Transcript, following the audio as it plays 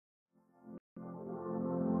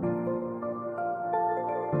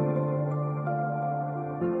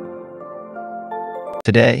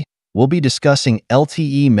Today, we'll be discussing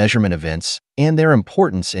LTE measurement events and their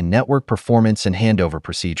importance in network performance and handover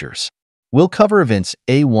procedures. We'll cover events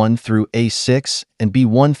A1 through A6 and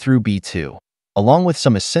B1 through B2, along with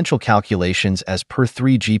some essential calculations as per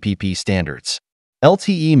 3GPP standards.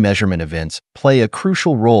 LTE measurement events play a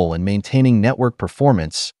crucial role in maintaining network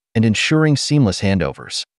performance and ensuring seamless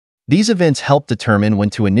handovers. These events help determine when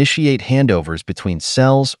to initiate handovers between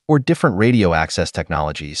cells or different radio access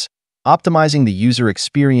technologies, optimizing the user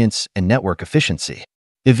experience and network efficiency.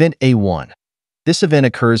 Event A1. This event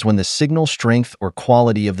occurs when the signal strength or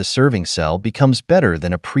quality of the serving cell becomes better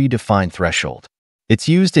than a predefined threshold. It's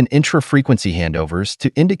used in intra-frequency handovers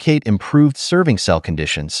to indicate improved serving cell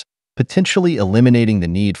conditions, potentially eliminating the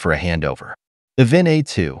need for a handover. Event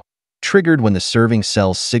A2. Triggered when the serving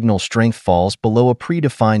cell's signal strength falls below a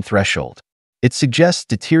predefined threshold. It suggests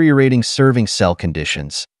deteriorating serving cell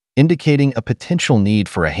conditions, indicating a potential need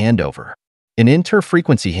for a handover. In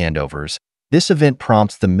inter-frequency handovers, this event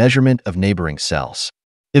prompts the measurement of neighboring cells.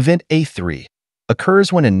 Event A3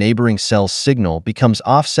 occurs when a neighboring cell's signal becomes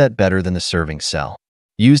offset better than the serving cell.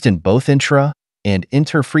 Used in both intra- and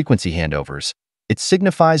inter-frequency handovers, it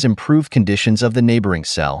signifies improved conditions of the neighboring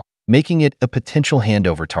cell, making it a potential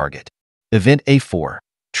handover target. Event A4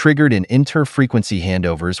 triggered in inter-frequency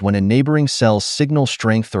handovers when a neighboring cell's signal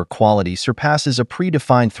strength or quality surpasses a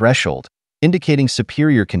predefined threshold, indicating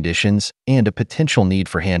superior conditions and a potential need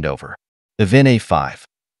for handover. Event A5.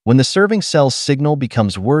 When the serving cell's signal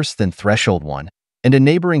becomes worse than threshold 1 and a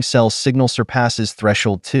neighboring cell's signal surpasses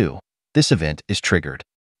threshold 2, this event is triggered.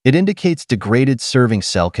 It indicates degraded serving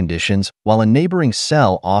cell conditions while a neighboring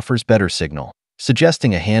cell offers better signal,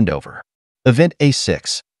 suggesting a handover. Event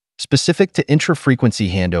A6. Specific to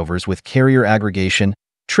intra-frequency handovers with carrier aggregation,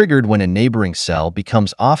 triggered when a neighboring cell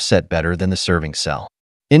becomes offset better than the serving cell.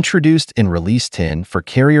 Introduced in Release 10 for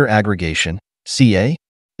carrier aggregation, CA.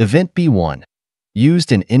 Event B1.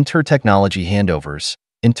 Used in inter-technology handovers,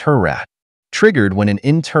 inter-RAT. Triggered when an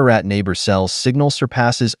inter-RAT neighbor cell's signal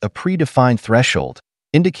surpasses a predefined threshold,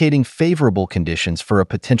 indicating favorable conditions for a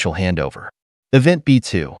potential handover. Event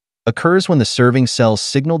B2 occurs when the serving cell's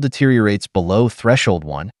signal deteriorates below threshold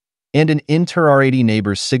 1 and an inter-RAT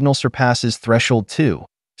neighbor's signal surpasses threshold 2,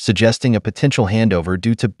 suggesting a potential handover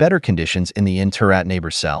due to better conditions in the inter-RAT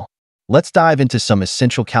neighbor cell. Let's dive into some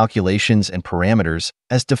essential calculations and parameters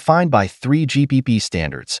as defined by 3GPP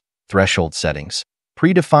standards. Threshold settings.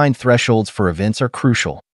 Predefined thresholds for events are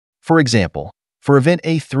crucial. For example, for event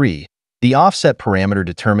A3, the offset parameter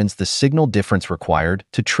determines the signal difference required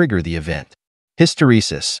to trigger the event.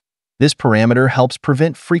 Hysteresis. This parameter helps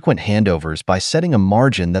prevent frequent handovers by setting a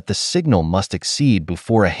margin that the signal must exceed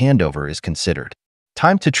before a handover is considered.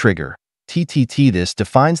 Time to trigger. TTT. This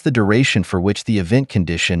defines the duration for which the event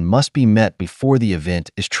condition must be met before the event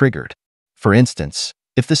is triggered. For instance,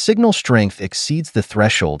 if the signal strength exceeds the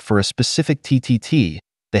threshold for a specific TTT,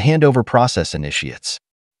 the handover process initiates.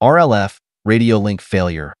 RLF, radio link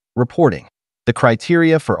failure, reporting. The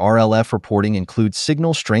criteria for RLF reporting include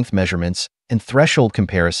signal strength measurements and threshold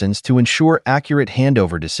comparisons to ensure accurate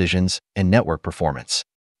handover decisions and network performance.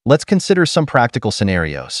 Let's consider some practical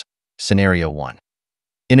scenarios. Scenario 1.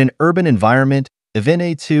 In an urban environment, event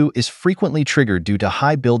A2 is frequently triggered due to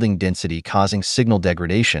high building density causing signal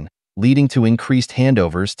degradation, leading to increased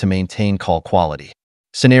handovers to maintain call quality.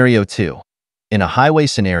 Scenario 2. In a highway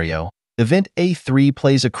scenario, event A3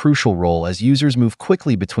 plays a crucial role as users move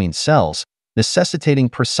quickly between cells, necessitating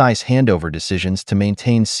precise handover decisions to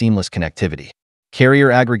maintain seamless connectivity.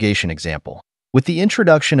 Carrier aggregation example. With the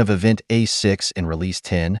introduction of event A6 in Release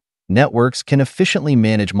 10, networks can efficiently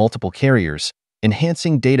manage multiple carriers,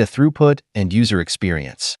 enhancing data throughput and user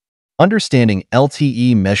experience. Understanding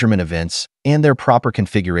LTE measurement events and their proper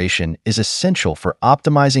configuration is essential for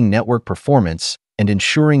optimizing network performance and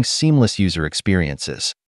ensuring seamless user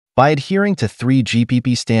experiences. By adhering to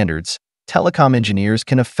 3GPP standards, telecom engineers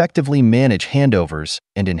can effectively manage handovers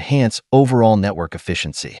and enhance overall network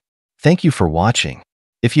efficiency. Thank you for watching.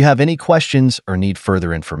 If you have any questions or need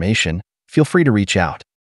further information, feel free to reach out.